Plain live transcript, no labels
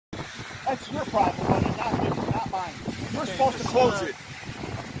That's your problem, buddy, not mine. You're supposed to close it.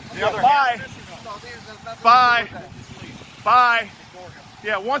 Bye. Bye. Bye.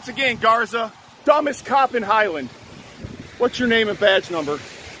 Yeah, once again, Garza, dumbest cop in Highland. What's your name and badge number?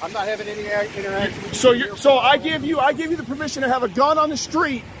 I'm not having any interaction with you. So I give you the permission to have a gun on the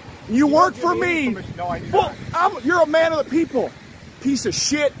street. You work for me. No, I do not. You're a man of the people. Piece of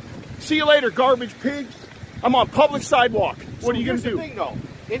shit. See you later, garbage pig. I'm on public sidewalk. What are you going to do? Here's the thing, though.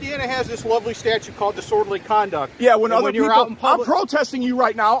 Indiana has this lovely statute called disorderly conduct. Yeah, when other people, you're out in public, I'm protesting you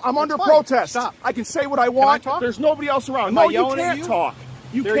right now. I'm under protest. Stop. I can say what I want. Can I talk? There's nobody else around. No, you can't talk.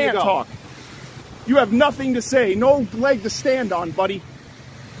 You can't talk. You have nothing to say. No leg to stand on, buddy.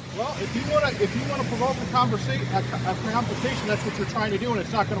 Well, if you want to provoke a confrontation, that's what you're trying to do, and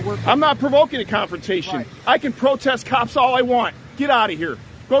it's not going to work. I'm not provoking a confrontation. Right. I can protest cops all I want. Get out of here.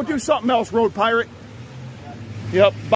 Go do something else, road pirate. Yep.